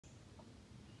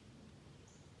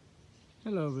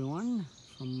Hello everyone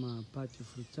from Patio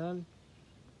Frutal.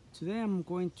 Today I'm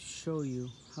going to show you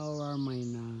how are my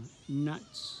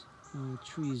nuts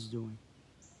trees doing.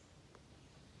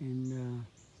 And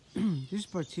this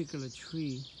particular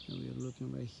tree that we are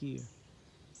looking right here,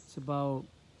 it's about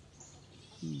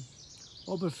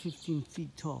over 15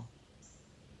 feet tall.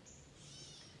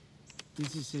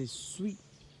 This is a sweet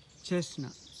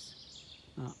chestnut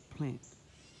plant.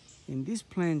 And this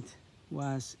plant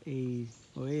was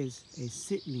or is a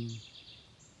seedling,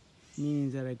 meaning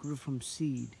that I grew from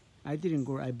seed. I didn't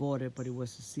grow, I bought it, but it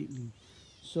was a seedling.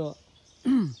 So,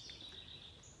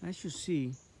 as you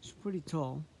see, it's pretty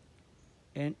tall,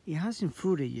 and it hasn't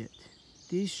fruited yet.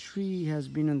 This tree has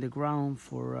been on the ground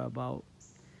for about,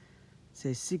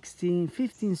 say, 15,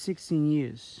 16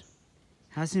 years.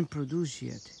 Hasn't produced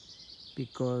yet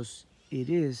because it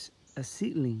is a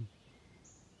seedling.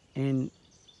 And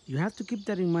you have to keep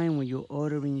that in mind when you're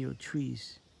ordering your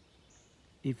trees.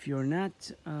 If you're not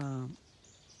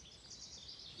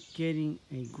getting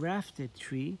a grafted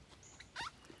tree,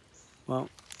 well,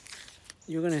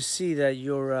 you're gonna see that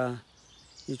your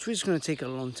tree's gonna take a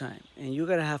long time, and you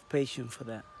gotta have patience for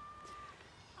that.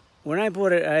 When I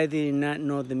bought it, I did not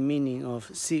know the meaning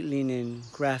of seedling and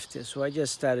grafted, so I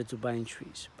just started to buying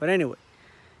trees. But anyway,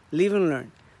 live and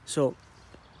learn. So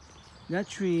that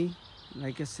tree,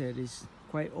 like I said, is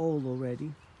quite old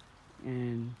already,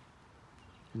 and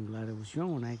I'm glad it was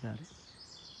young when I got it.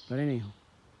 But anyhow,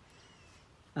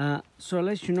 so I'll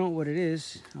let you know what it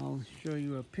is. I'll show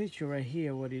you a picture right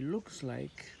here, what it looks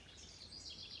like.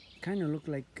 Kind of look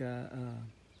like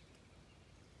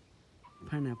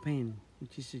panapan,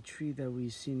 which is a tree that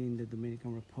we've seen in the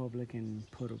Dominican Republic and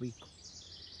Puerto Rico.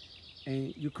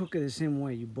 And you cook it the same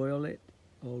way. You boil it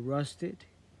or roast it,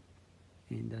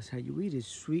 and that's how you eat it. It's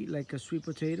sweet like a sweet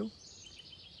potato.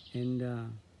 And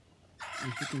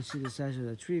as you can see, the size of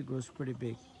the tree grows pretty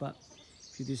big. But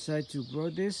if you decide to grow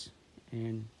this,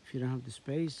 and if you don't have the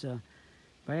space,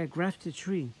 buy a grafted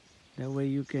tree. That way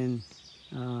you can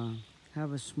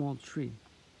have a small tree.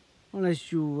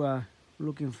 Unless you are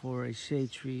looking for a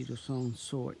shade tree of some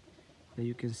sort that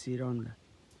you can sit under.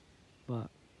 But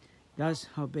that's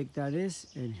how big that is,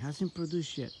 and it hasn't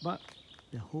produced yet. But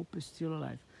the hope is still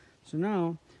alive. So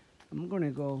now I'm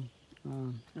gonna go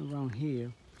around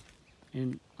here,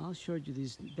 and I'll show you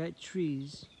these dead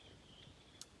trees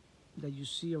that you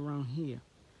see around here.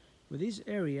 With this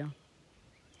area,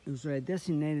 it was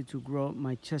designated to grow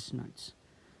my chestnuts,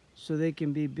 so they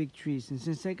can be big trees. And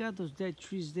since I got those dead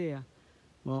trees there,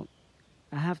 well,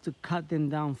 I have to cut them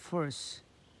down first.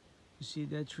 You see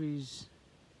that trees,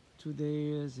 2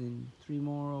 there and 3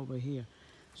 more over here.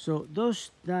 So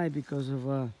those die because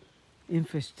of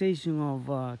infestation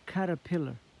of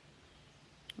caterpillar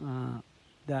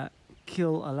that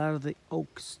kill a lot of the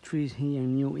oak trees here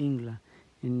in New England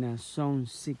in zone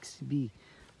 6B.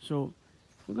 So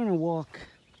we're gonna walk.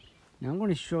 Now I'm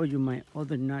gonna show you my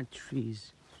other nut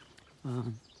trees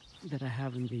that I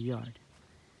have in the yard.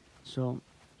 So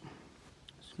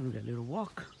it's gonna be a little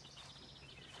walk,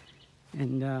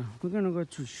 and we're gonna go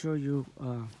to show you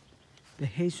the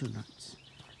hazelnuts.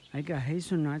 I got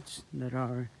hazelnuts that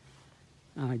are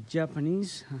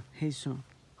Japanese hazel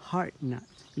heart nut.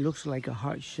 It looks like a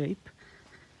heart shape,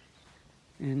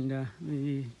 and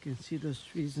you can see those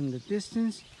trees in the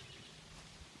distance.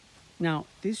 Now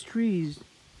these trees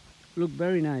look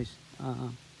very nice.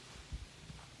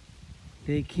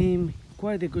 They came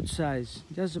quite a good size,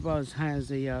 just about as high as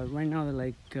they are right now. They're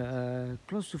like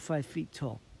close to 5 feet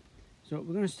tall. So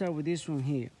we're gonna start with this one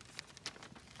here,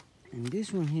 and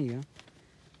this one here.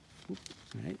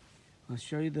 Right, I'll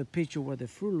show you the picture what the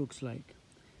fruit looks like.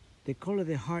 They call it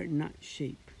the heart nut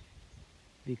shape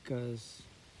because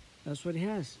that's what it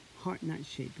has, heart nut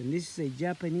shape. And this is a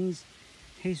Japanese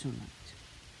hazelnut.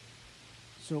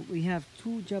 So we have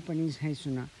 2 Japanese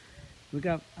hazelnut. We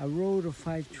got a row of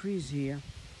 5 trees here,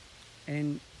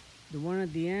 and the one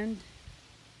at the end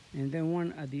and then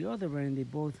one at the other end, they're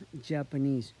both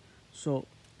Japanese. So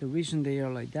the reason they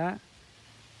are like that,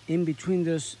 in between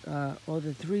those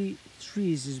other 3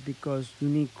 trees, is because you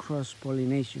need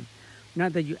cross-pollination.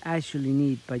 Not that you actually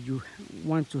need, but you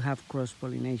want to have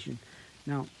cross-pollination.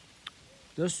 Now,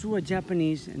 those 2 are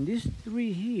Japanese, and these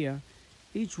 3 here,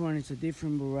 each one is a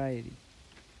different variety.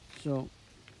 So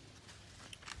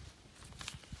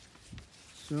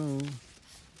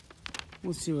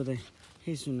we'll see what the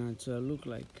hazelnuts look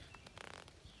like.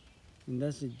 And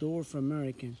that's a dwarf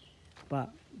American,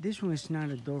 but this one is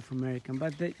not a dwarf American,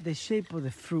 but the shape of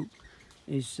the fruit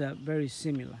is very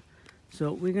similar.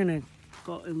 So we're gonna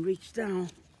go and reach down.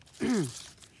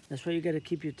 That's why you gotta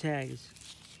keep your tags.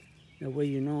 That way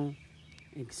you know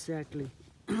exactly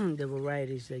the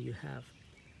varieties that you have.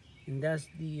 And that's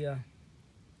the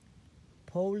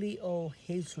polio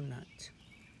hazelnut.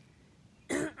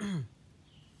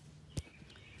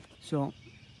 So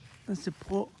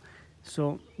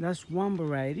that's one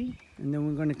variety, and then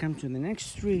we're going to come to the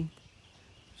next tree,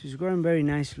 which is growing very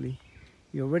nicely.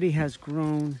 It already has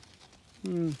grown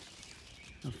a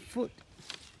foot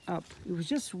up. It was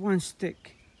just one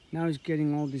stick. Now it's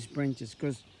getting all these branches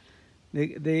because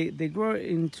they grow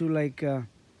into like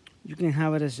you can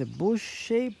have it as a bush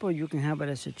shape or you can have it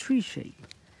as a tree shape.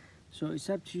 So it's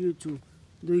up to you to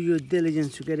do your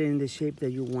diligence to get it in the shape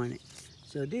that you want it.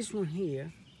 So this one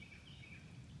here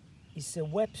is a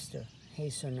Webster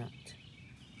hazelnut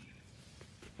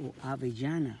or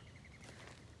avellana.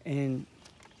 And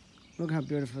look how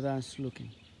beautiful that's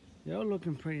looking. They're all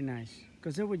looking pretty nice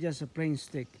because they were just a plain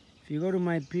stick. If you go to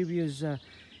my previous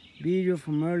video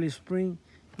from early spring,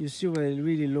 you see what it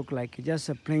really looked like, just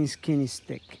a plain skinny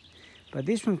stick. But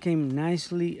this one came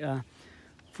nicely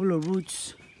full of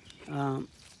roots. And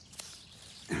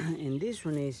this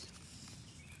one is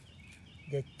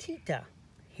the Tita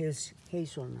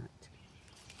hazelnut.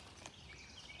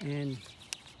 And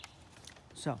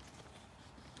so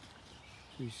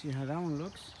you see how that one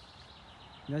looks?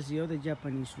 That's the other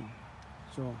Japanese one.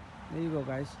 So there you go,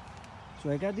 guys. So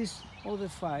I got this other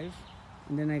 5,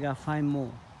 and then I got 5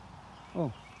 more.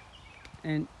 Oh,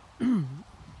 and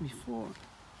before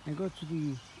I go to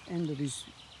the end of this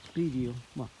video,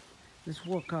 well, let's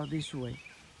walk out this way.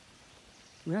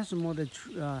 We have some other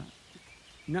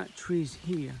nut trees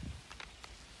here,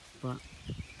 but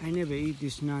I never eat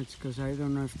these nuts because I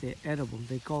don't know if they're edible.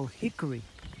 They call hickory.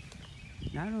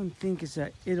 And I don't think it's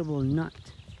an edible nut,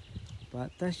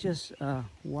 but that's just a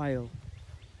wild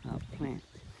plant.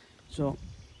 So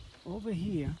over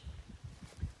here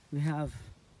we have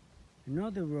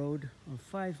another road of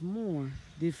 5 more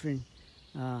different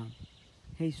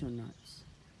hazelnuts.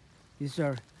 These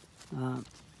are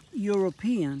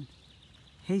European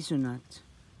hazelnuts,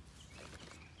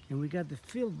 and we got the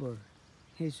filbert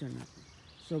hazelnut.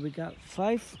 So we got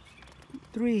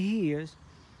 3 here,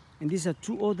 and these are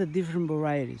 2 other different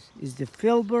varieties. It's the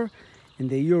filbert and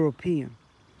the European.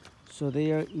 So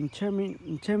they are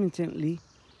intermittently.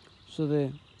 So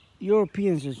the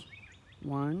Europeans is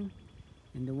 1,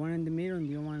 and the one in the middle, and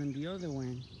the one in the other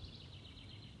one.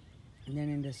 And then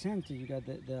in the center you got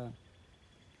the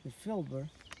filbert.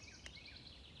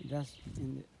 That's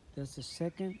the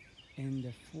second and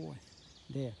the 4th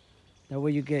there. That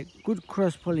way you get good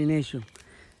cross-pollination.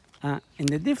 And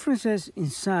the differences in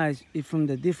size is from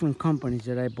the different companies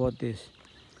that I bought this.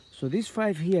 So these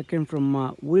 5 here came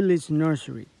from Willie's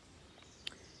Nursery.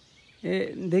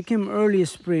 They came early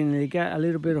spring, and they got a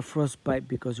little bit of frostbite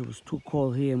because it was too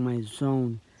cold here in my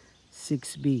zone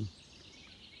 6B.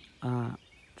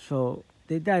 So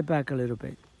they died back a little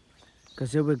bit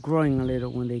because they were growing a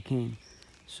little when they came.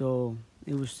 So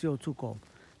it was still too cold.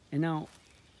 And now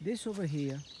this over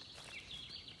here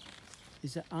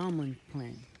is an almond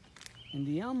plant. And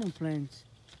the almond plants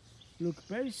look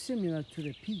very similar to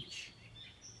the peach.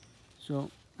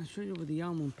 So I'll show you what the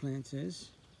almond plant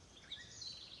is.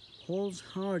 Holds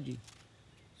hardy.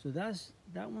 So that's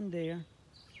that one there.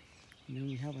 And then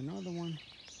we have another one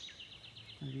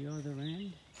at the other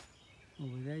end.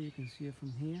 Over there, you can see it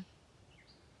from here.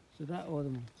 So that other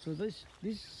one. So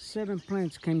these 7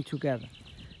 plants came together.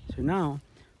 So now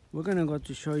we're gonna go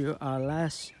to show you our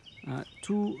last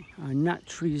 2 nut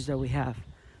trees that we have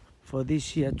for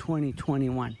this year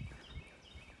 2021.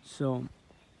 So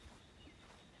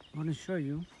I want to show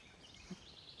you,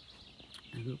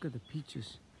 and look at the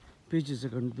peaches. Peaches are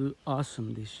going to do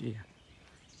awesome this year.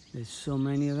 There's so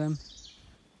many of them.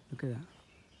 Look at that.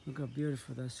 Look how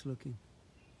beautiful that's looking.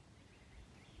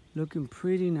 Looking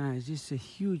pretty nice. These are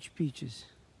huge peaches.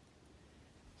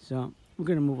 So we're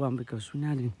going to move on because we're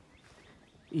not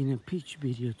in a peach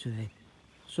video today.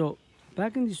 So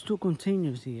back in these 2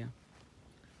 containers here,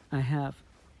 I have,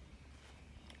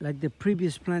 like the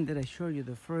previous plant that I showed you,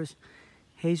 the first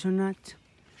hazelnut.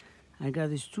 I got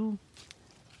these 2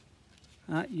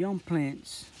 young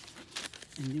plants,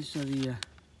 and these are the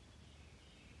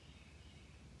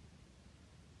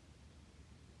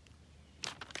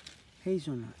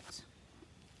hazelnuts.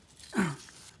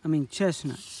 I mean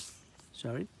chestnuts,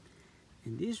 sorry.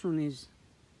 And this one is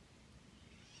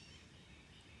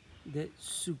the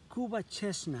Tsukuba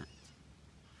chestnut,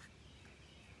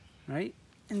 right?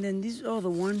 And then this other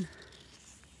one,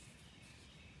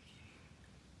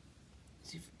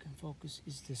 see if we can focus,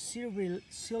 is the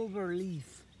silver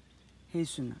leaf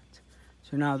hazelnut.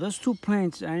 So now those 2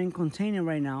 plants are in container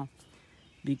right now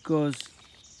because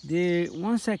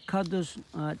once I cut those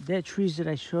dead trees that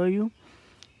I show you,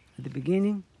 at the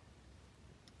beginning,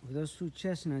 those two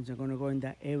chestnuts are going to go in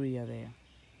that area there.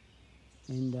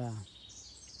 And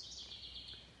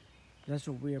that's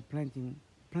what we are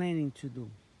planning to do.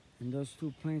 And those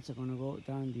two plants are going to go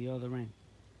down the other end.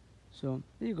 So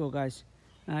there you go, guys.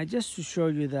 Just to show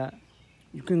you that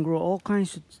you can grow all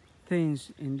kinds of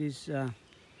things in this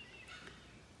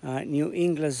New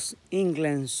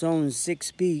England Zone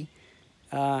 6B.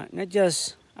 Not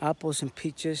just apples and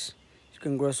peaches. You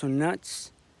can grow some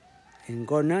nuts and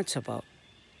go nuts about.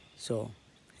 So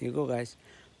here you go, guys.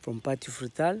 From Patio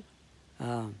Frutal.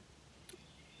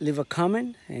 Leave a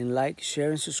comment and like, share,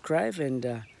 and subscribe.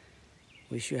 And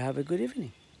wish you have a good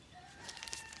evening.